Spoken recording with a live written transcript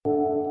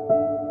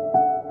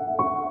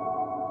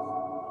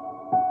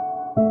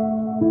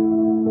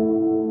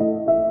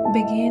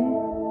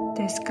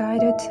this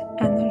guided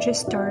energy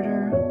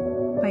starter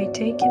by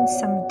taking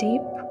some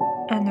deep,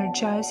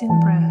 energizing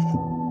breath.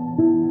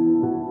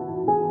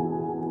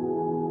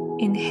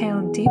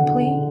 Inhale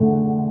deeply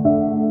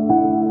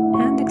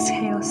and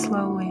exhale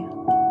slowly.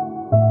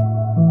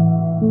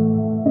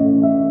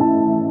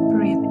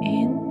 Breathe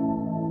in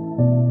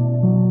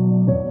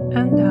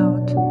and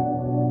out.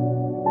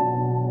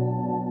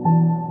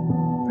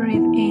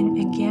 Breathe in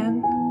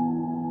again,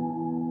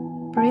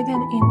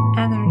 breathing in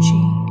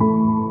energy,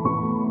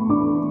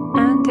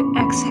 and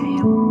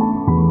exhale.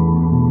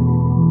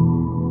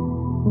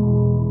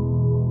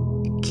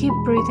 Keep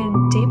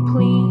breathing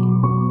deeply,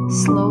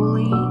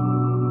 slowly,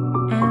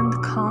 and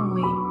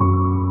calmly.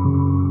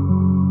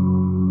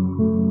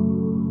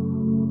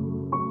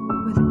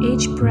 With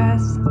each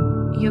breath,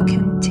 you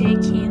can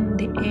take in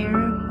the air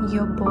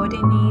your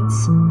body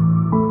needs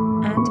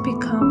and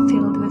become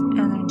filled with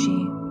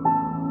energy.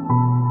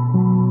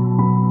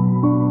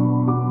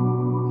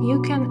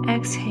 You can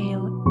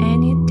exhale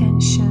any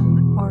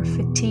tension or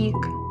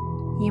fatigue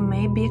you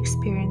may be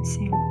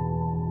experiencing.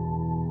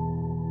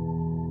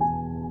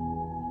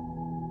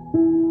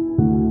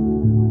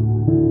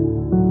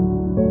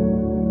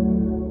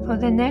 For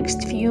the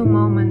next few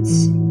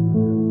moments,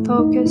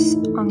 focus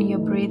on your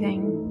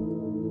breathing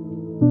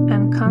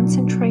and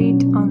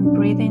concentrate on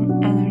breathing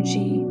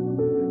energy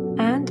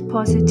and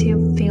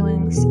positive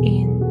feelings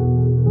in,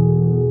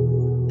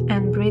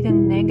 and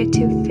breathing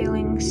negative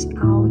feelings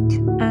out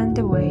and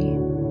away.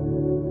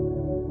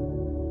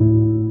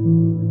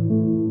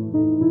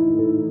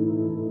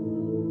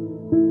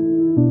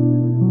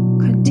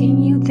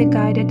 Continue the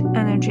guided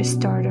energy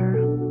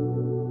starter.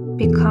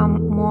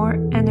 Become more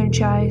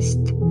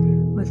energized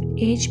with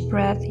each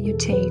breath you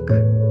take.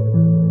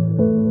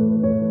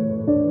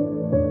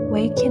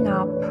 Waking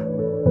up,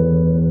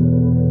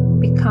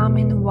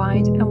 becoming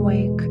wide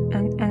awake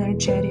and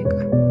energetic.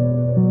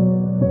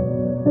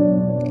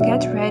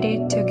 Get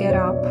ready to get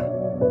up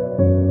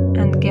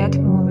and get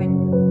moving.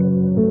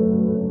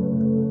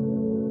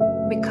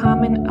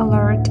 Becoming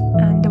alert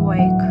and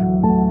awake.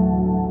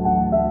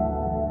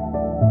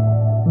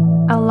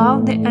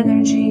 Allow the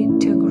energy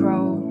to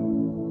grow.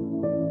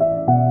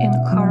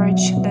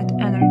 Encourage that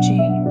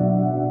energy.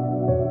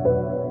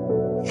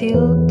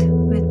 Filled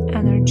with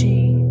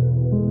energy.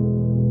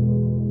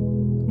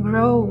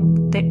 Grow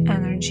the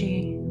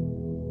energy.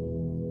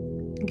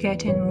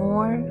 Getting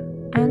more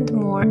and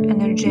more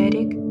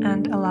energetic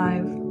and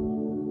alive.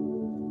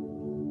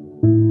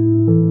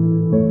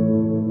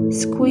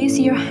 Squeeze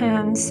your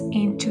hands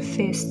into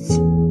fists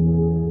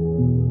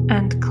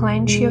and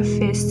clench your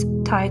fists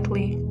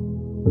tightly.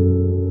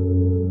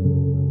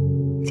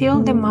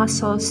 Feel the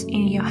muscles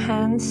in your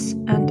hands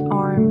and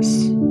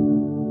arms.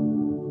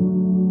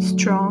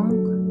 Strong,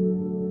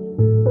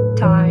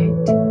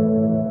 tight,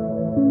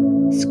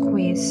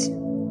 squeeze.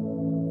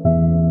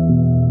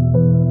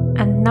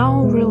 And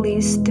now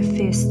release the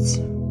fists,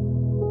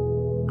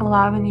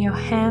 allowing your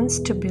hands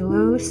to be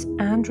loose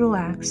and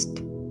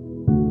relaxed.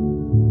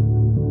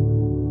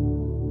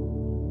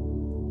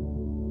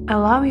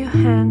 Allow your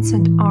hands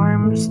and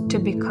arms to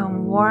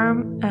become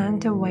warm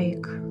and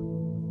awake.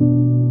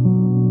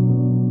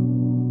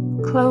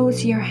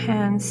 Close your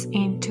hands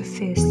into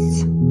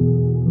fists.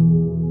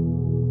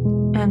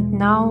 And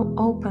now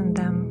open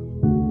them.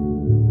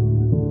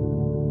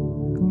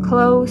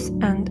 Close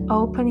and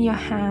open your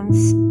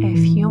hands a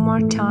few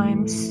more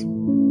times,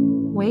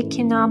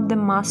 waking up the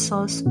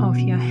muscles of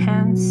your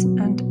hands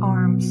and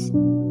arms.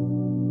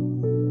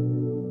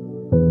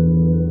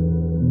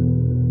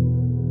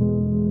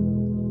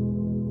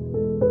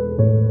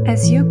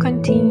 As you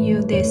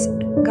continue this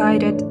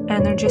guided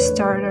energy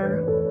starter,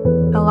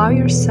 allow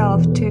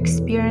yourself to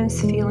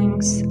experience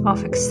feelings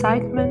of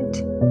excitement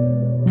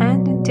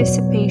and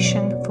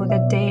anticipation for the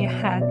day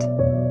ahead.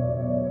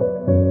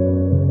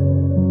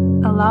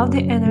 Allow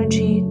the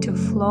energy to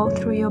flow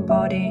through your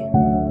body,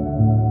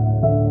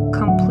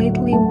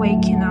 completely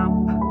waking up,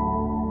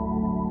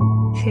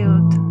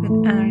 filled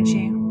with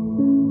energy.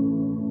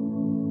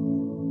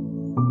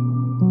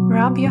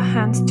 Rub your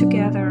hands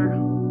together.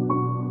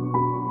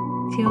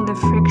 Feel the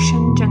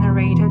friction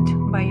generated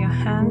by your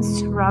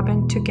hands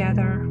rubbing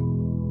together,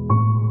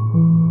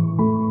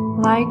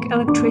 like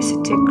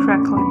electricity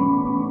crackling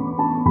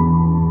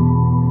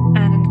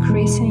and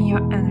increasing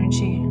your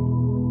energy.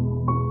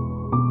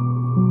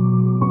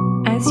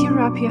 As you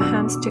rub your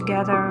hands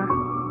together,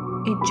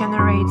 it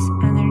generates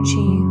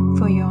energy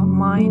for your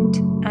mind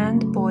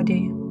and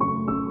body,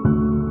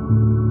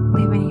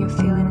 leaving you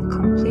feeling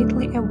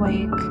completely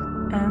awake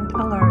and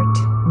alert.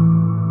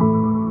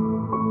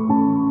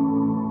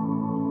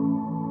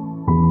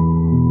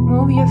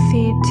 Move your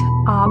feet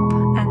up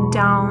and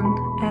down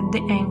at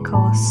the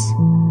ankles,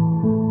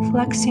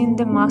 flexing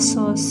the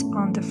muscles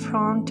on the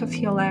front of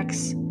your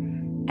legs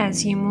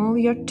as you move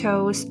your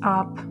toes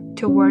up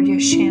toward your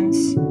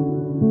shins.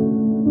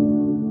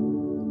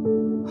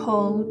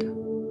 Hold,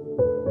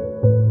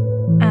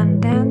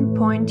 and then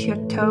point your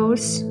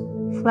toes,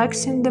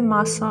 flexing the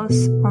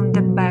muscles on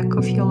the back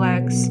of your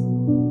legs.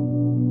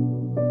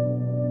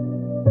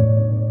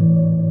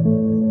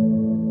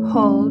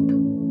 hold,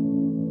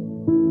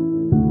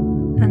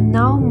 and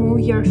now move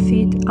your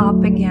feet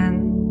up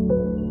again,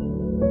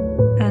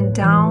 and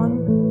down,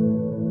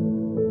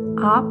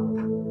 up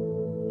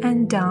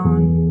and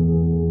down.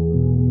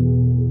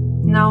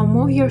 Now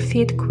move your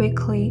feet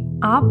quickly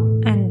up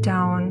and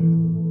down,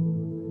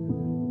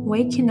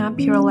 waking up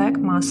your leg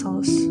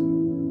muscles.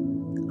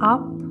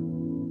 Up,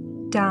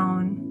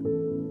 down,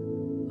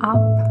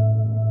 up,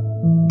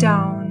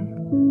 down,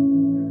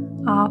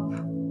 up,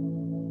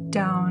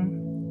 down.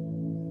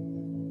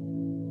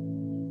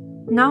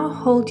 Now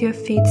hold your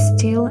feet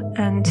still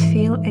and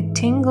feel a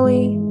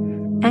tingly,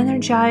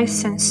 energized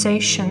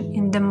sensation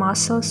in the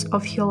muscles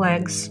of your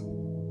legs.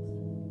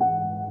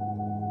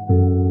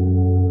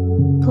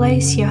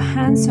 Place your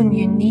hands on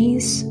your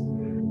knees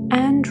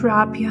and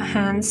wrap your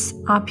hands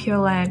up your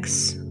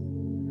legs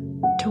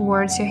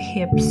towards your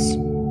hips.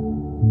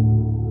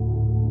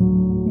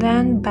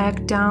 Then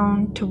back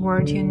down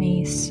toward your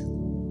knees.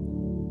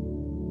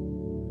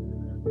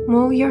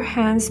 Move your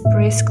hands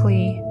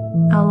briskly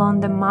along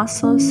the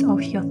muscles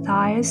of your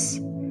thighs,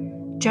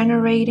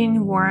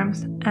 generating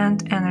warmth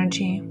and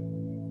energy.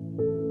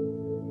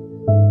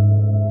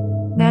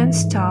 Then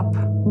stop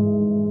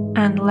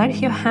and let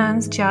your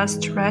hands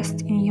just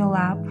rest in your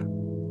lap.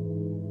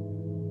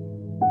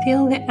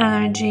 Feel the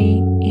energy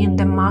in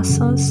the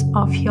muscles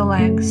of your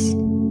legs.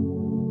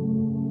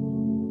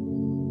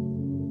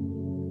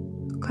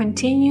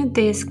 Continue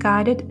this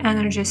guided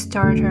energy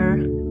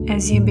starter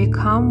as you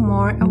become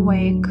more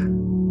awake,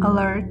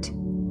 alert,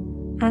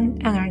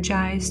 and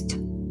energized.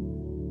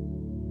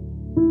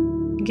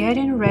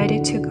 Getting ready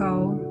to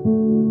go.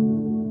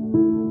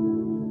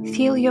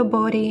 Feel your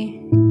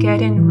body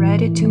getting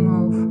ready to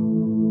move.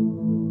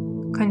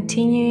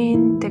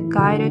 Continuing the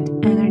guided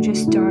energy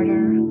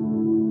starter,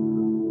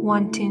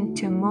 wanting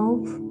to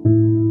move,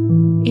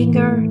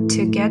 eager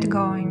to get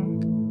going.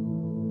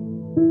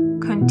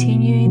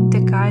 Continuing the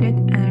guided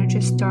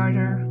energy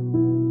starter,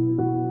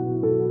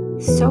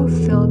 so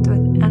filled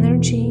with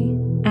energy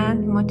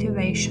and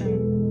motivation.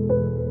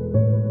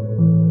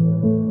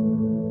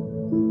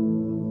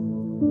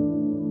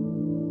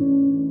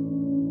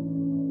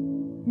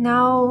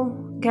 Now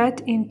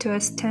get into a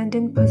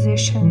standing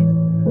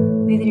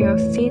position with your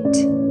feet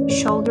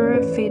shoulder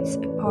width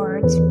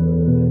apart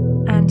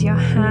and your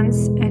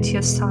hands at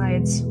your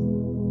sides.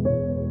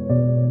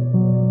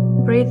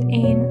 Breathe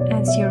in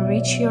as you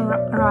reach your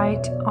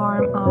right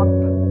arm up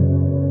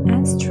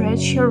and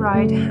stretch your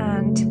right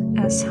hand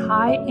as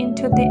high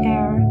into the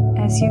air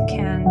as you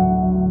can.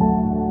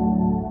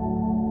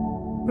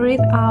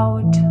 Breathe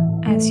out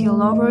as you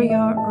lower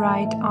your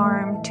right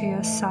arm to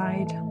your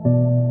side.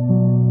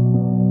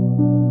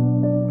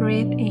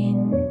 Breathe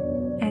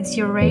in as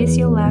you raise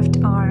your left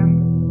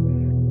arm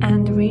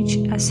and reach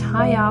as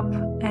high up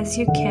as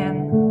you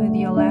can with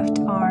your left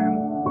arm.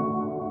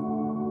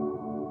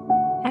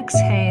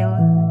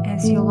 Exhale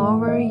as you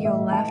lower your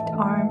left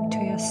arm to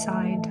your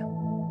side.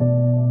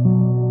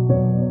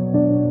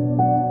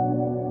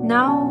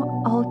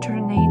 Now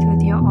alternate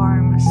with your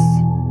arms,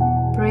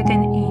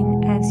 breathing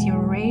in as you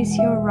raise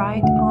your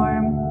right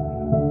arm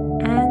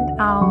and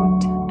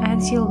out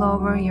as you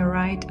lower your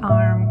right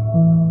arm.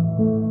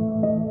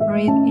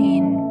 Breathe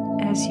in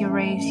as you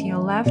raise your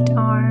left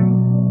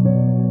arm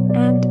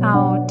and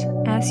out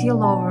as you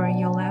lower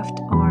your left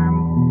arm.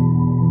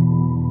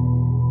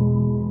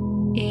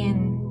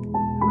 In,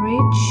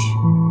 reach,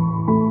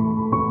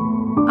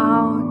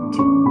 out,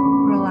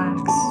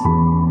 relax.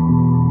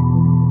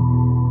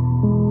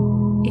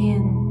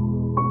 In,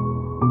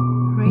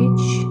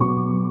 reach,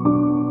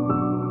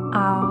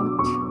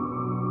 out,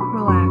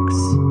 relax.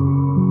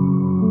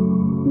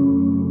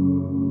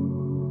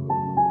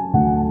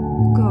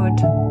 Good.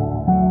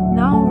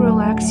 Now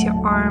relax your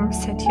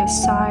arms at your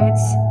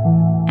sides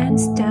and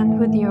stand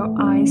with your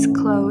eyes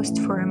closed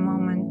for a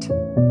moment.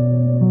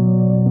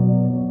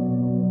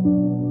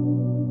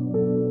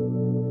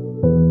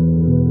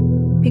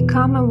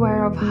 Become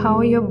aware of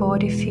how your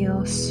body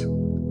feels.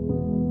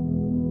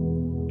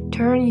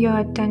 Turn your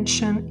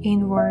attention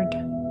inward,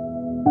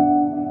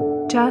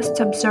 just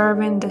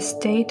observing the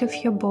state of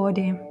your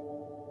body.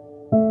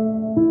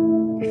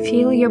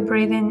 Feel your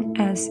breathing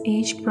as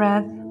each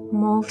breath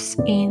moves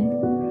in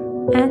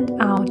and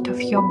out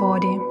of your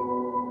body.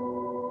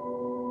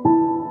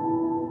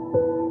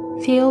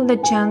 Feel the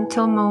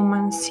gentle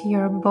movements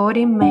your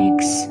body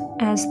makes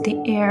as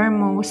the air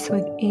moves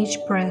with each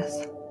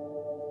breath.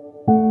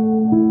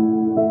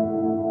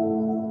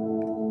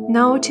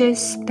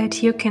 Notice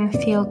that you can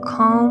feel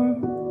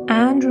calm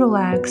and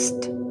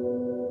relaxed,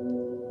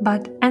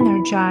 but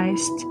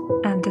energized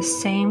at the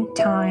same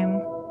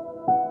time.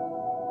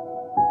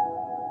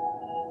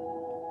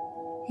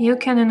 You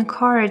can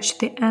encourage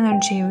the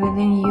energy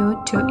within you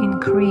to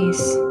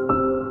increase,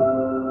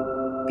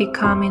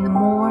 becoming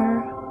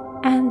more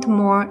and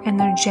more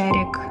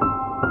energetic,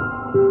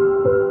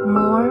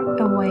 more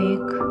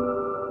awake,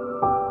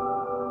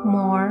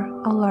 more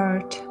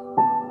alert,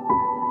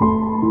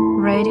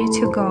 ready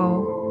to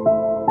go.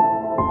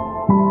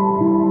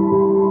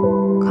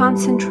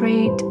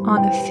 Concentrate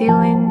on a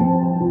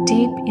feeling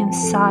deep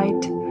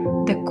inside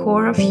the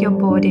core of your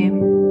body,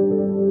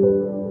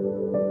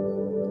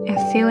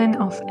 a feeling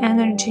of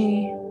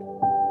energy,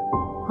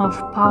 of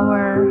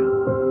power,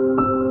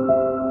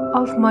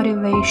 of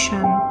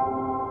motivation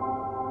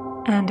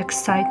and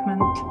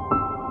excitement.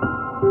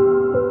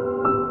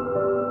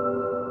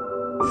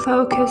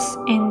 Focus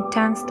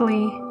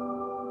intensely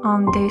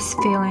on this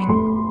feeling.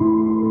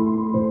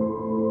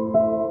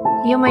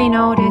 You may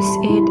notice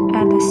it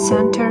at the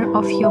center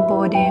of your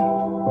body,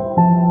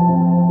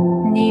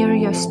 near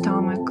your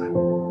stomach.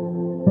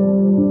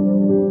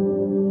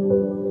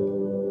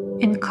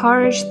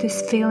 Encourage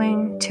this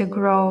feeling to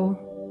grow,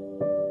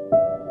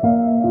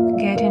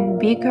 getting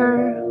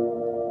bigger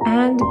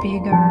and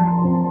bigger.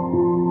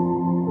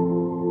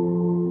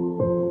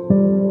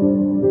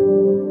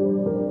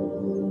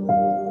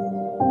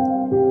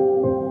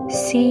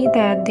 See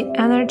that the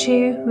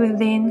energy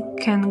within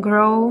can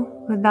grow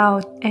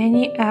without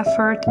any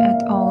effort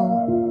at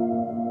all.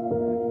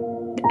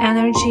 The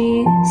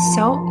energy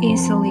so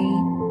easily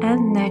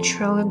and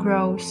naturally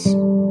grows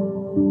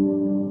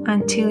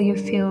until you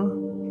feel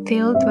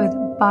filled with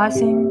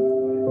buzzing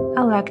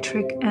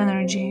electric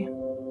energy,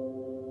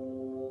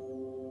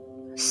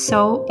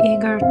 so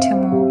eager to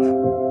move.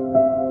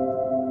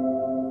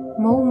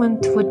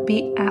 Movement would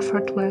be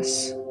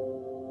effortless.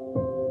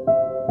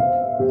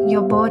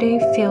 Your body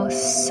feels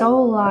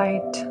so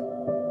light,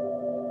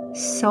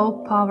 so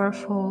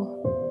powerful,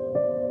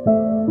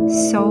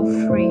 so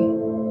free,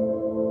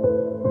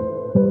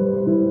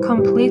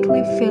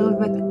 completely filled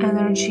with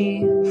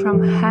energy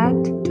from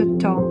head to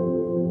toe,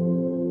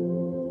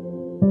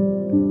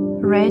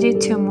 ready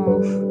to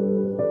move,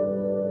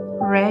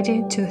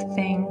 ready to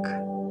think,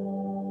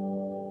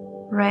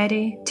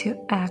 ready to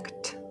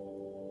act,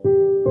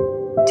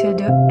 to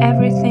do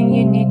everything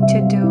you need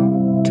to do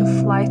to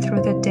fly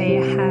through the day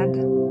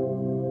ahead.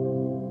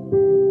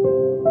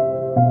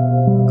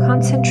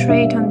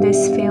 Concentrate on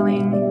this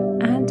feeling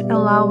and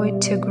allow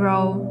it to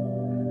grow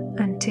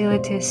until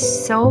it is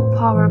so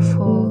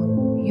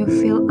powerful you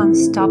feel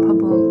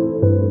unstoppable.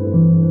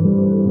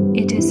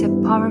 It is a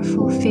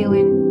powerful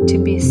feeling to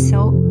be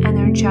so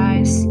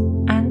energized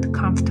and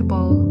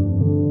comfortable.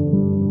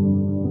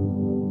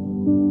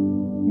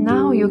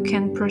 Now you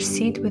can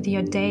proceed with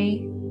your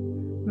day,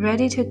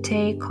 ready to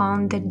take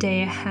on the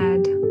day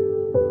ahead,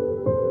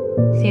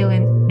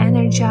 feeling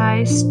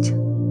energized,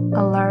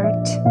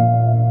 alert,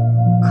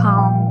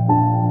 calm,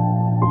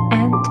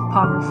 and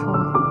powerful.